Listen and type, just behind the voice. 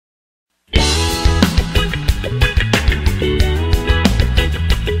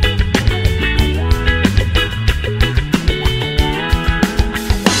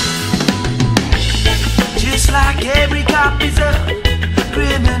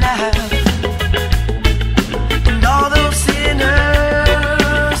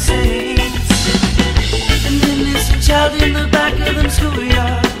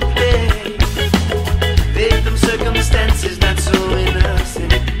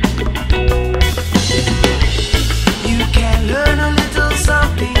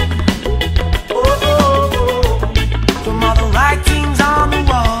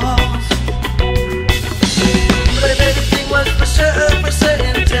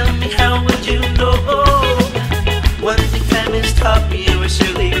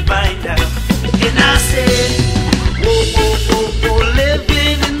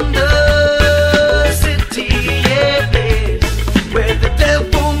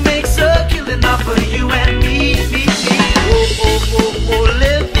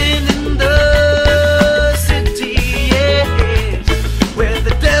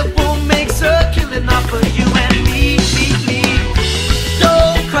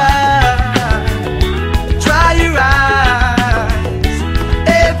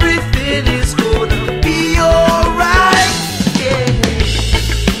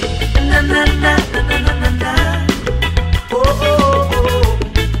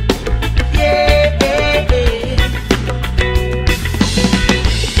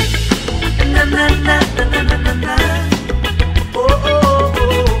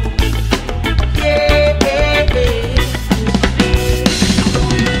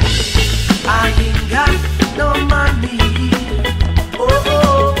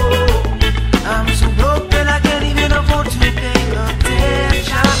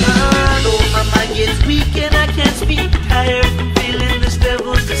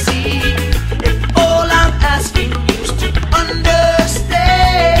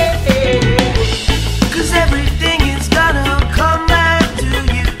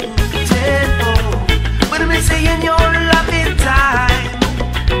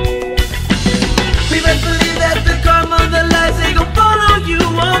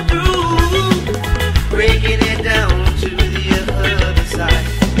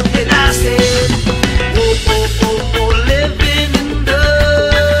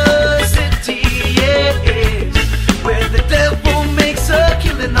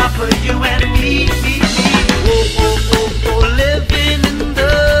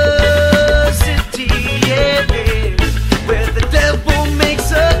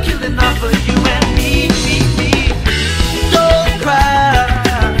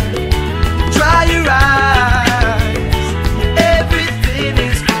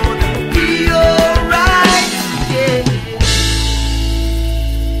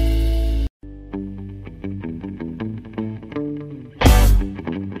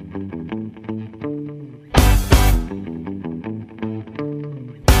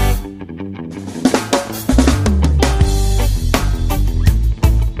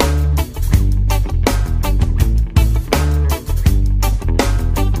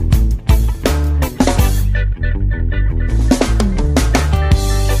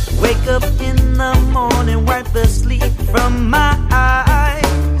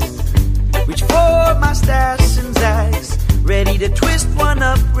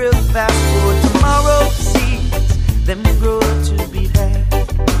fast forward, tomorrow sees them grow to be bad.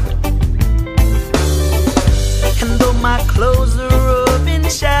 And though my clothes are rough and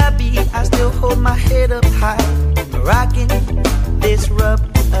shabby, I still hold my head up high, rocking this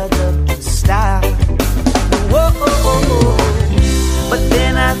rub-a-dub style. Whoa, but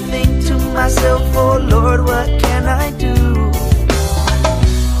then I think to myself, oh Lord, what can I do?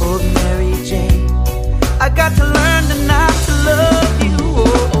 Oh Mary Jane, I got to learn to not to love you.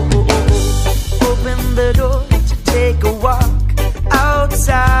 Open the door to take a walk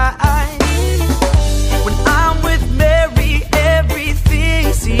outside. When I'm with Mary,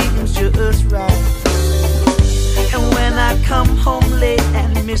 everything seems just right. And when I come home late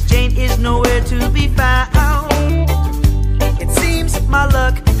and Miss Jane is nowhere to be found, it seems my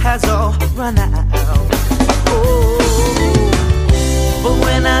luck has all run out. Oh, but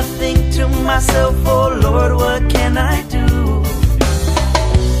when I think to myself, oh Lord, what can I do?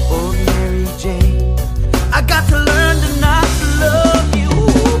 Oh Mary Jane, I got to learn to not to love you.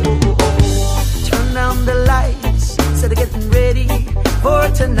 Turn down the lights, instead of getting ready for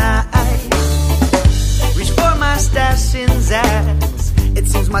tonight. Reach for my stash in Zaz. It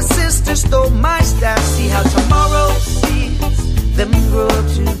seems my sister stole my stash. See how tomorrow sees them grow up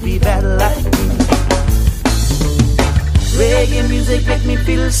to be bad like me. Reggae music make me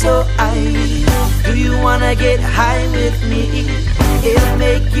feel so high. Do you wanna get high with me? It'll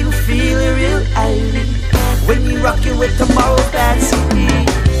make you feel real high when you rock it with tomorrow's bad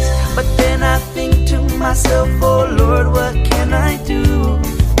CDs. But then I think to myself, oh Lord, what can I do?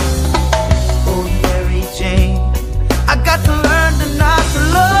 Oh Mary Jane, I got to learn to not to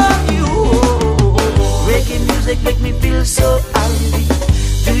love you. Reggae music make me feel so high.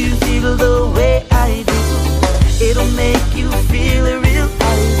 Do you feel the way I do? It'll make you feel real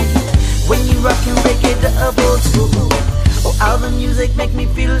high when you rock and reggae the old school. Oh, how the music make me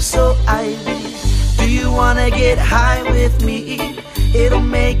feel so high. Do you wanna get high with me? It'll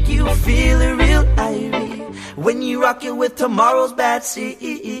make you feel real high when you rock it with tomorrow's bad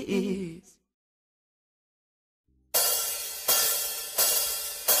seeds.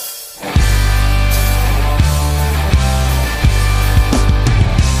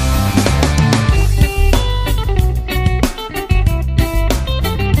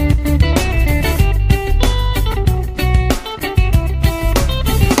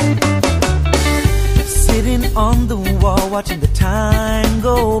 On the wall, watching the time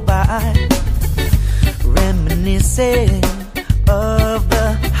go by, reminiscing of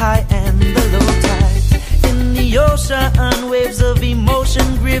the high and the low tide. In the ocean, waves of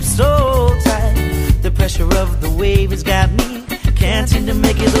emotion grip so tight. The pressure of the wave has got me, can't seem to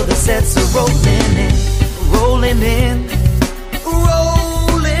make it though the sets are rolling in, rolling in,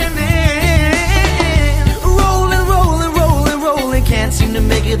 rolling in, rolling, rolling, rolling, rolling. Can't seem to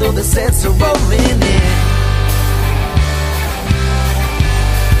make it though the sets are rolling in.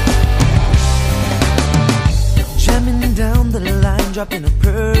 Down the line, dropping a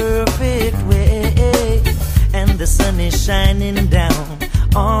perfect way, and the sun is shining down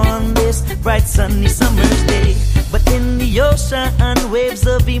on this bright sunny summer's day. But in the ocean, waves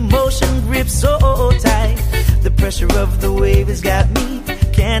of emotion grip so tight. The pressure of the wave has got me,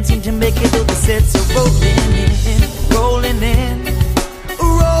 can't seem to make it though the sets are rolling in, rolling in,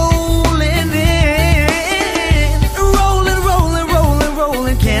 rolling in, rolling, rolling, rolling,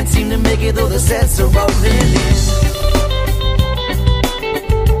 rolling. Can't seem to make it though the sets are rolling in.